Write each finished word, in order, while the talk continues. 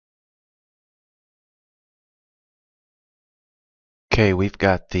Okay, we've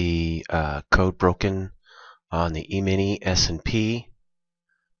got the code broken on the Emini S&P.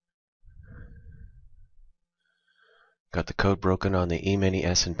 Got the code broken on the Emini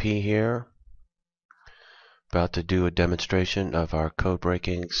S&P here. About to do a demonstration of our code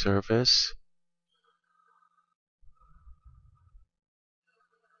breaking service.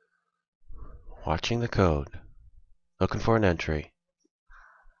 Watching the code. Looking for an entry.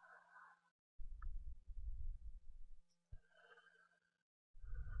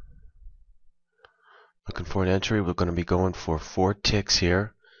 Looking for an entry. We're going to be going for 4 ticks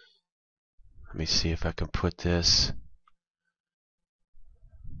here. Let me see if I can put this.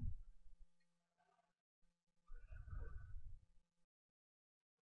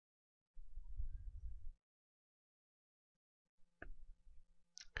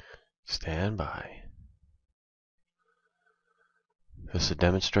 Stand by. This is a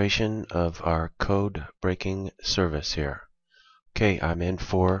demonstration of our code breaking service here. Okay, I'm in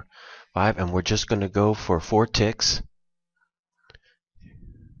for 5 and we're just going to go for 4 ticks.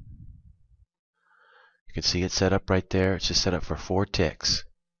 You can see it set up right there. It's just set up for 4 ticks.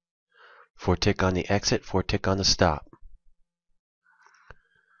 4 tick on the exit, 4 tick on the stop.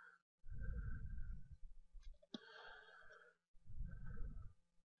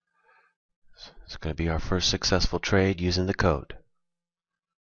 It's going to be our first successful trade using the code.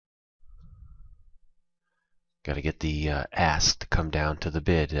 Got to get the ask to come down to the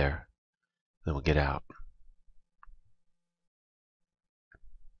bid there. Then we'll get out.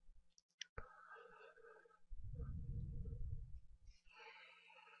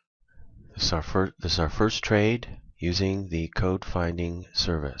 This is our first trade using the code finding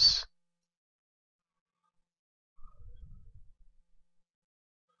service.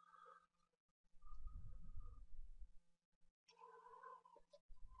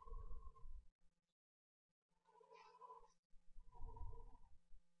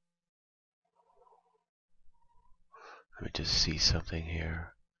 Let me just see something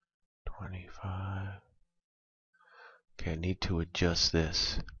here. 25. Okay, I need to adjust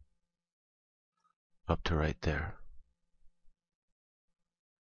this up to right there.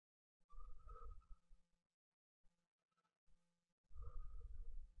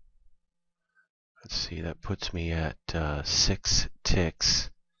 Let's see, that puts me at 6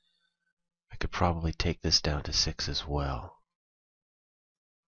 ticks. I could probably take this down to 6 as well.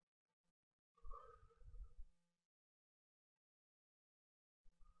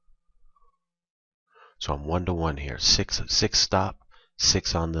 So I'm 1 to 1 here. 6 stop,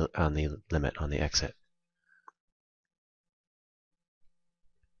 6 on the limit, on the exit.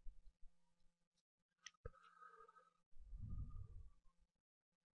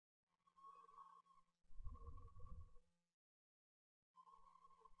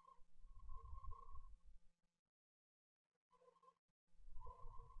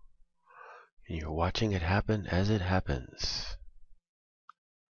 And you're watching it happen as it happens.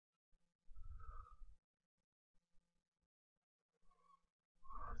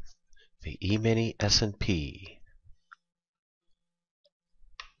 The Emini S&P.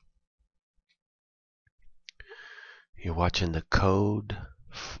 You're watching the code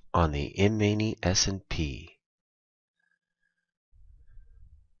on the Emini S&P.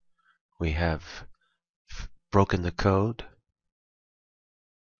 We have broken the code,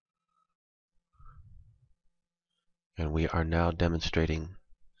 and we are now demonstrating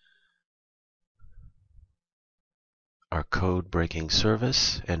our code breaking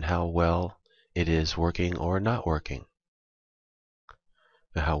service and how well it is working or not working.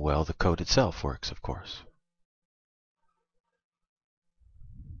 And how well the code itself works, of course.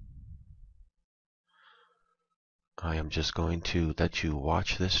 I am just going to let you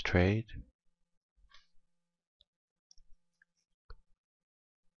watch this trade.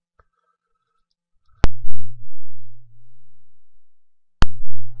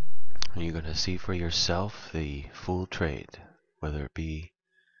 And you're going to see for yourself the full trade, whether it be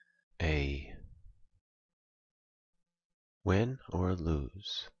a win or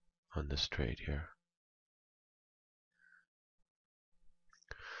lose on this trade here.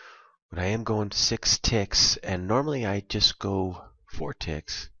 But I am going 6 ticks, and normally I just go 4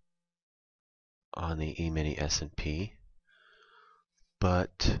 ticks on the E-mini S&P,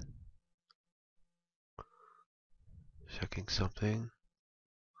 but checking something,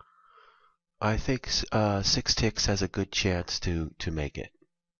 I think 6 ticks has a good chance to make it.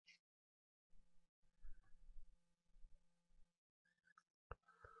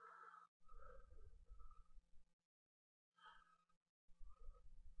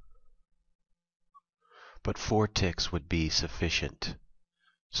 But 4 ticks would be sufficient.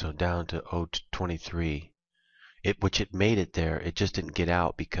 So down to 0.23 which it made it there. It just didn't get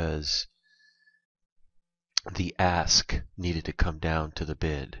out because the ask needed to come down to the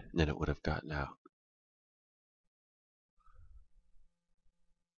bid, and then it would have gotten out.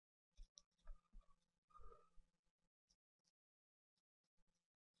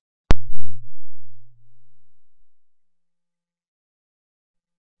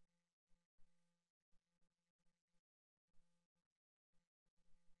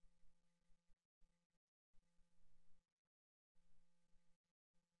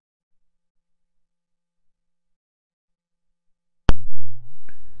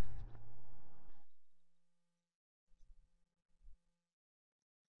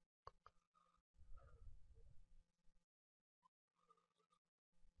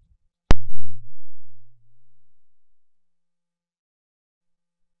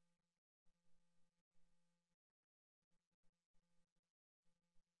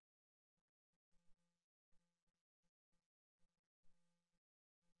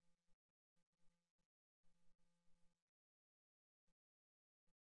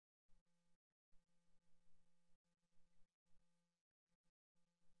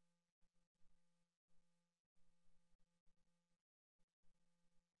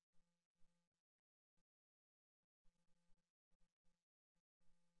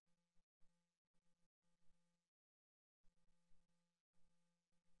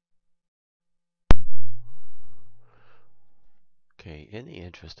 Okay, in the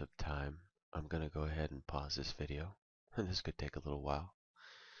interest of time, I'm going to go ahead and pause this video. This could take a little while.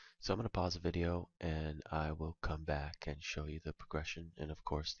 So I'm going to pause the video and I will come back and show you the progression and of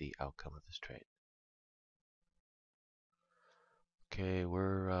course the outcome of this trade. Okay,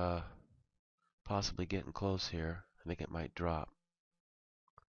 we're possibly getting close here. I think it might drop.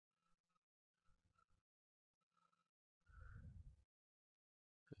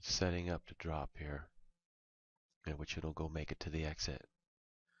 It's setting up to drop here, in which it'll go make it to the exit.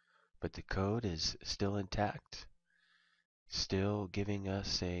 But the code is still intact, still giving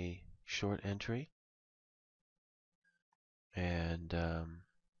us a short entry, and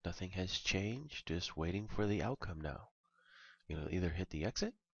nothing has changed, just waiting for the outcome now. It'll either hit the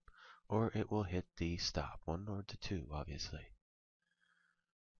exit or it will hit the stop, one or the two, obviously.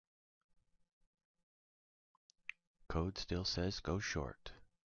 Code still says go short.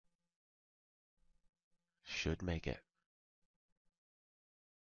 Should make it.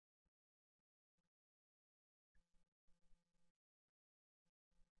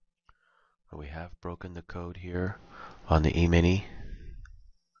 We have broken the code here on the Emini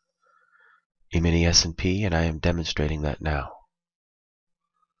S&P, and I am demonstrating that now.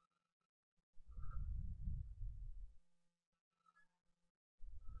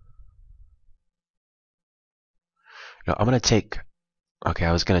 Now I'm going to take, okay,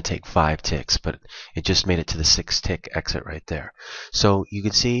 I was going to take 5 ticks, but it just made it to the 6 tick exit right there. So you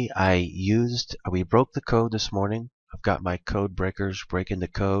can see we broke the code this morning. I've got my code breakers breaking the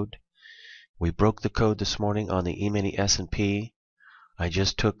code. We broke the code this morning on the Emini S&P. I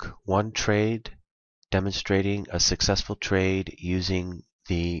just took one trade, demonstrating a successful trade using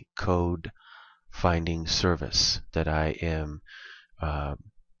the code finding service that I am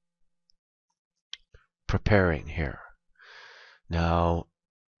preparing here. Now,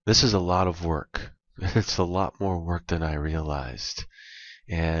 this is a lot of work. It's a lot more work than I realized.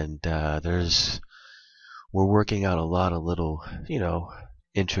 And we're working out a lot of little,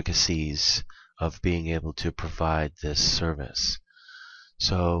 intricacies of being able to provide this service.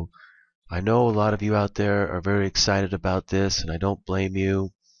 So I know a lot of you out there are very excited about this, and I don't blame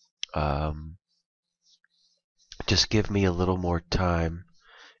you. Just give me a little more time,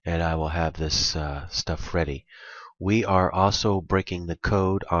 and I will have this stuff ready. We are also breaking the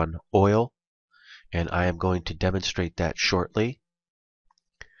code on oil, and I am going to demonstrate that shortly.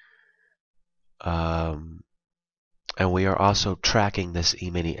 And we are also tracking this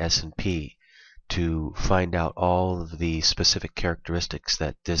Emini S&P to find out all of the specific characteristics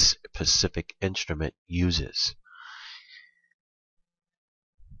that this specific instrument uses.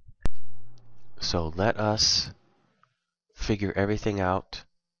 So let us figure everything out,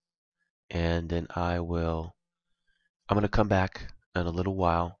 and then I'm going to come back in a little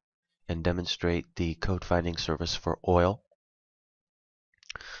while and demonstrate the code finding service for oil.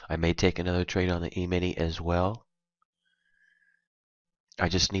 I may take another trade on the E-mini as well.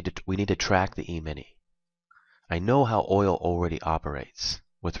 We need to track the E-mini. I know how oil already operates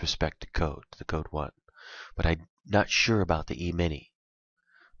with respect to the code 1, but I'm not sure about the E-mini.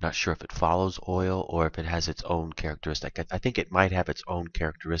 Not sure if it follows oil or if it has its own characteristic. I think it might have its own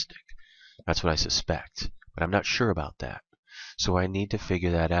characteristic. That's what I suspect, but I'm not sure about that. So I need to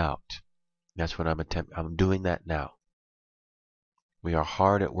figure that out. That's what I'm doing that now. We are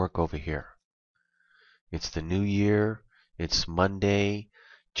hard at work over here. It's the new year. It's Monday,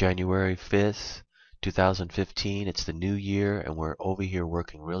 January 5th, 2015. It's the new year, and we're over here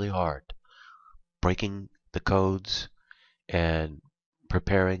working really hard, breaking the codes and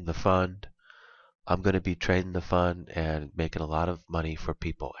preparing the fund. I'm going to be trading the fund and making a lot of money for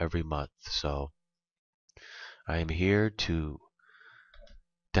people every month. So I am here to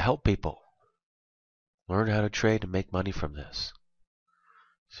help people learn how to trade and make money from this.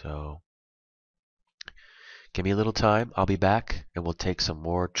 So give me a little time. I'll be back and we'll take some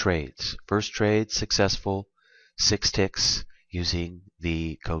more trades. First trade successful, 6 ticks using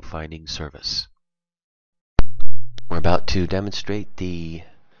the code finding service. We're about to demonstrate the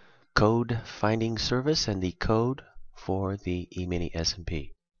code finding service and the code for the Emini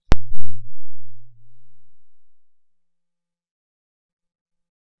S&P.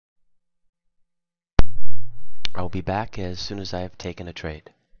 I'll be back as soon as I have taken a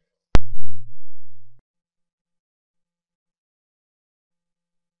trade.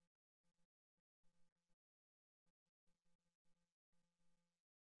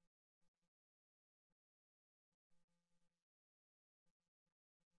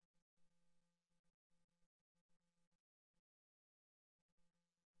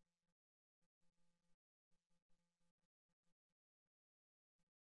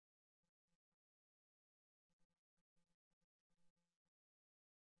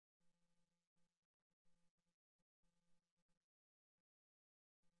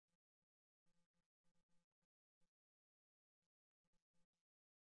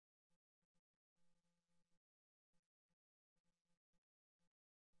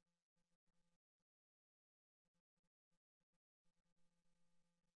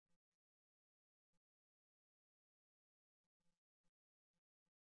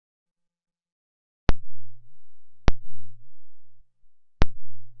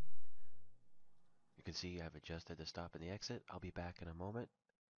 You can see I've adjusted the stop and the exit. I'll be back in a moment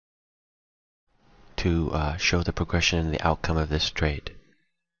to show the progression and the outcome of this trade.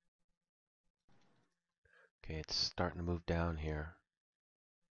 Okay, it's starting to move down here.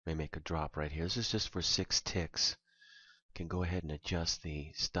 May make a drop right here. This is just for 6 ticks. Can go ahead and adjust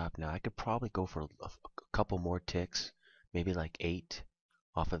the stop now. I could probably go for a couple more ticks, maybe like 8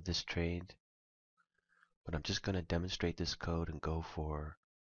 off of this trade. But I'm just going to demonstrate this code and go for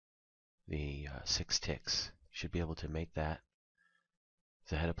the 6 ticks. Should be able to make that.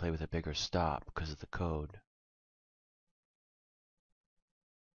 So I had to play with a bigger stop because of the code.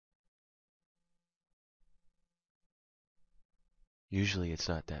 Usually it's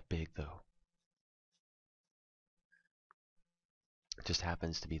not that big though. It just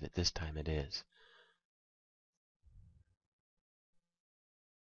happens to be that this time it is.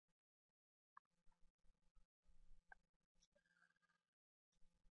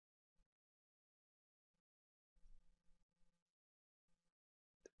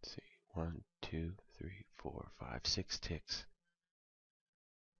 Let's see. 1, 2, 3, 4, 5, 6 ticks.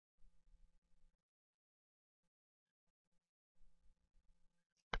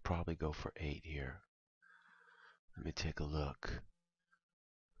 Could probably go for 8 here. Let me take a look.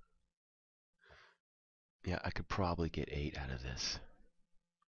 Yeah, I could probably get 8 out of this.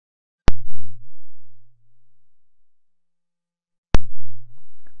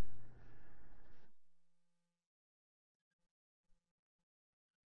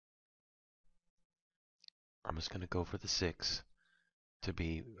 I'm just going to go for the 6 to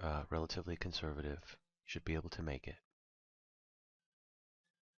be relatively conservative. Should be able to make it.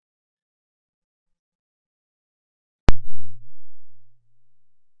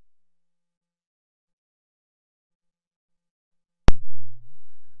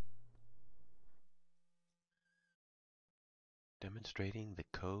 Demonstrating the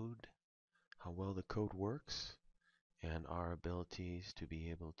code, how well the code works, and our abilities to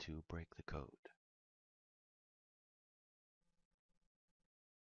be able to break the code.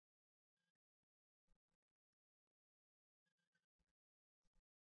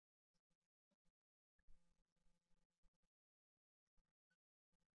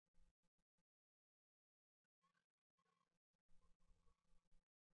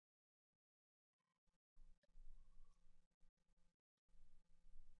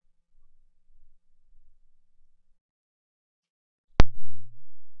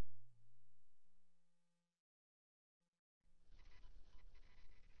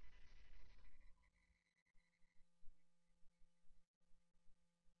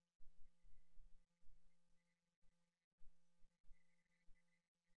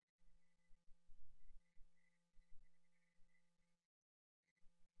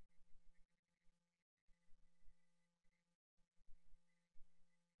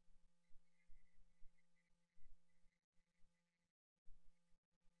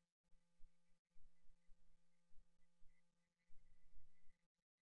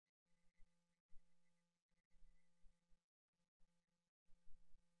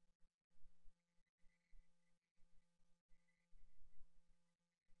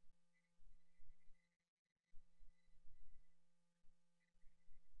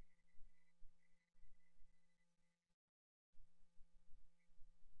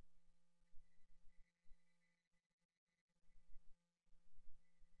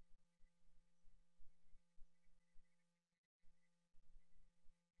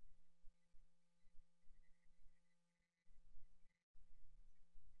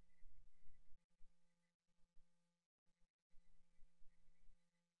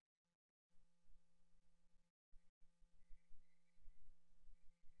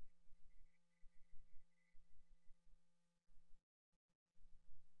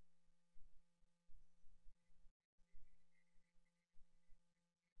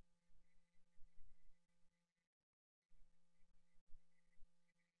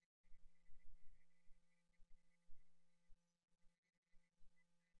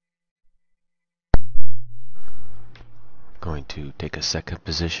 going to take a second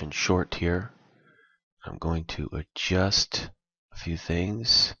position short here. I'm going to adjust a few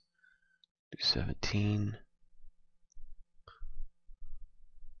things. Do 17.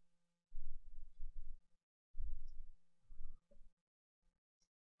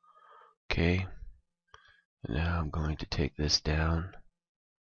 Okay. And now I'm going to take this down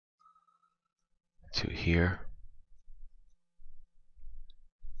to here.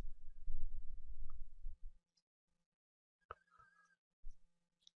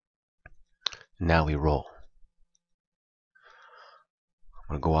 Now we roll. I'm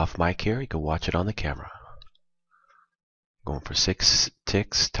going to go off mic here. You can watch it on the camera. Going for 6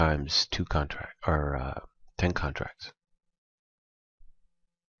 ticks times 2 contract or 10 contracts.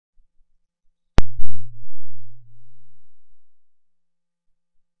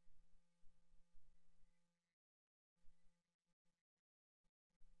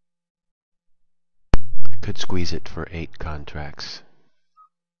 I could squeeze it for 8 contracts.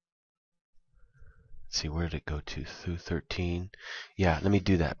 Let's see, where did it go to? Through 13. Yeah, let me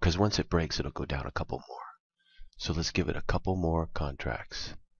do that because once it breaks, it'll go down a couple more. So let's give it a couple more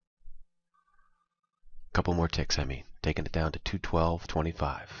contracts. Couple more ticks, I mean. Taking it down to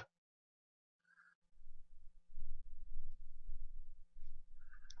 212.25.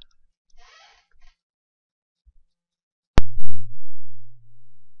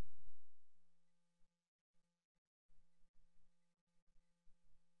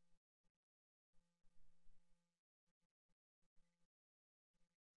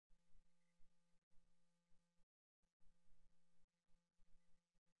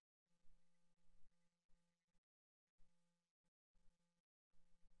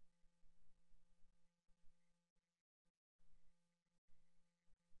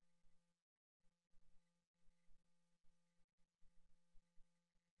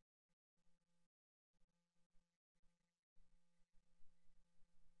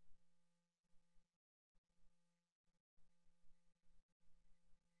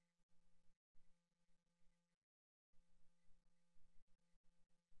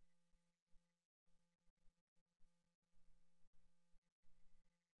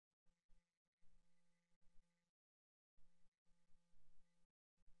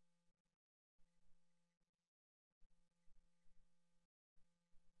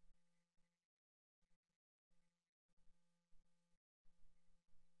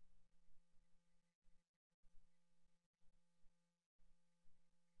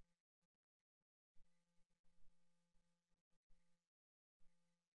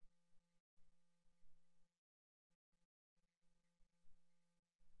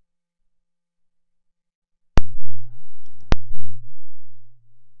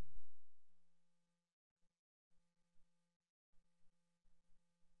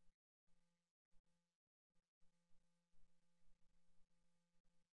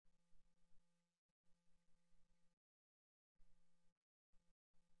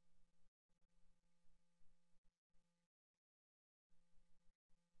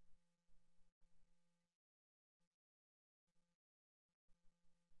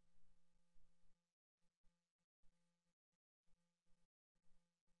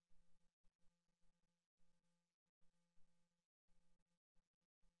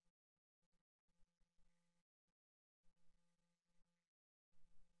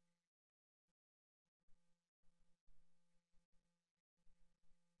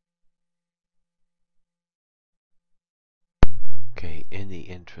 Okay, in the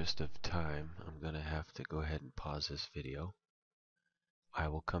interest of time, I'm going to have to go ahead and pause this video. I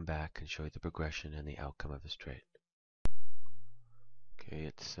will come back and show you the progression and the outcome of this trade. Okay,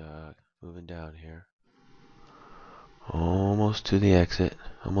 it's moving down here. Almost to the exit.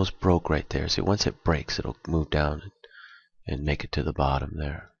 Almost broke right there. See, once it breaks, it'll move down and make it to the bottom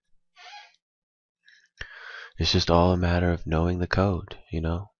there. It's just all a matter of knowing the code, you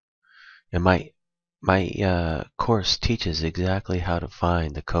know. And my course teaches exactly how to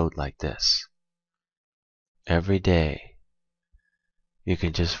find the code like this. Every day, you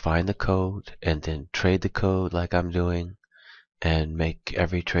can just find the code and then trade the code like I'm doing and make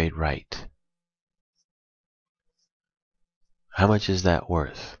every trade right. How much is that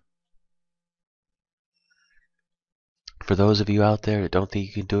worth? For those of you out there that don't think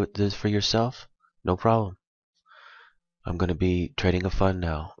you can do this for yourself, no problem. I'm going to be trading a fund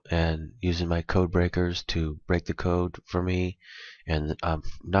now and using my code breakers to break the code for me, and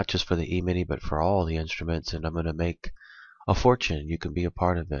not just for the Emini but for all the instruments, and I'm going to make a fortune. You can be a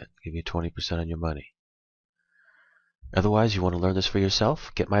part of it. Give you 20% on your money. Otherwise, you want to learn this for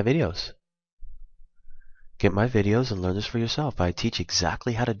yourself? Get my videos. Get my videos and learn this for yourself. I teach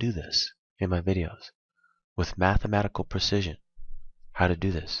exactly how to do this in my videos with mathematical precision. how to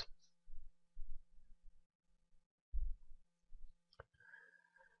do this.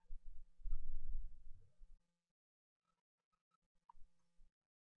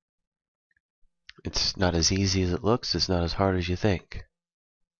 It's not as easy as it looks. It's not as hard as you think.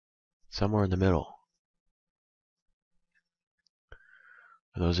 Somewhere in the middle.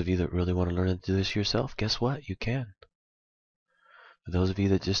 For those of you that really want to learn how to do this yourself, guess what? You can. For those of you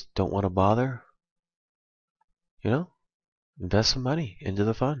that just don't want to bother, invest some money into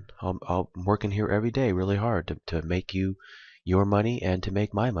the fund. I'm working here every day really hard to make you your money and to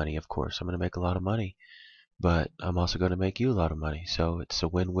make my money, of course. I'm going to make a lot of money, but I'm also going to make you a lot of money. So it's a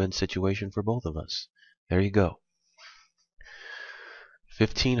win-win situation for both of us. There you go.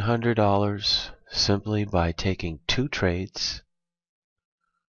 $1,500 simply by taking 2 trades,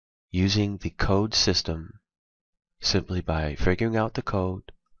 using the code system, simply by figuring out the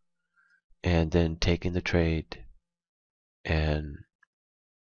code, and then taking the trade, and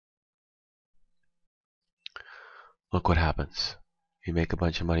look what happens. You make a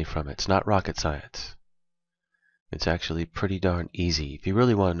bunch of money from it. It's not rocket science. It's actually pretty darn easy. If you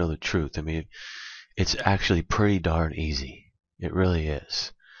really want to know the truth, I mean, it's actually pretty darn easy. It really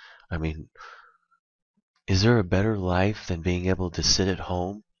is. I mean, is there a better life than being able to sit at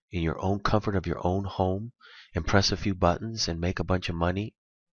home in your own comfort of your own home and press a few buttons and make a bunch of money?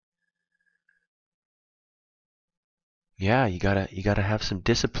 Yeah, you gotta have some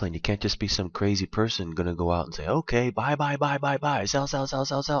discipline. You can't just be some crazy person gonna go out and say, okay, buy, buy, buy, buy, buy, sell, sell, sell,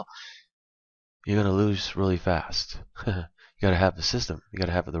 sell, sell. You're gonna lose really fast. You gotta have the system. You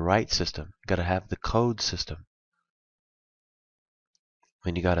gotta have the right system. You gotta have the code system.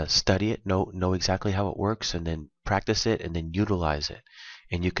 And you gotta study it, know exactly how it works, and then practice it, and then utilize it.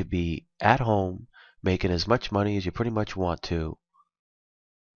 And you could be at home making as much money as you pretty much want to.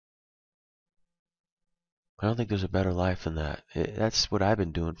 I don't think there's a better life than that. That's what I've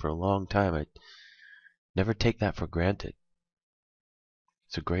been doing for a long time. I never take that for granted.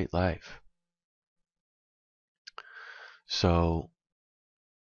 It's a great life. So,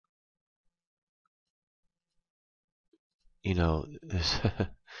 there's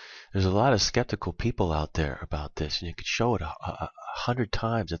a lot of skeptical people out there about this, and you could show it 100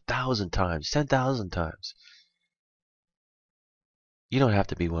 times, 1,000 times, 10,000 times. You don't have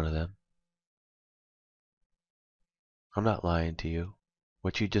to be one of them. I'm not lying to you.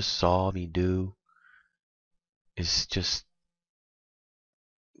 What you just saw me do is just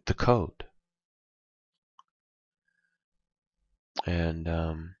the code. And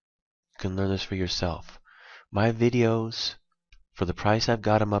you can learn this for yourself. My videos, for the price I've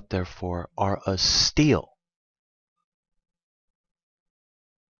got them up there for, are a steal.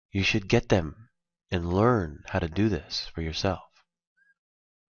 You should get them and learn how to do this for yourself.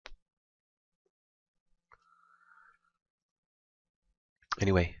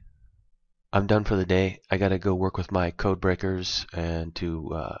 Anyway, I'm done for the day. I got to go work with my code breakers and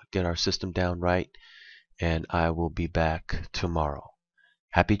to get our system down right. And I will be back tomorrow.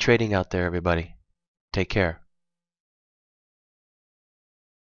 Happy trading out there, everybody. Take care.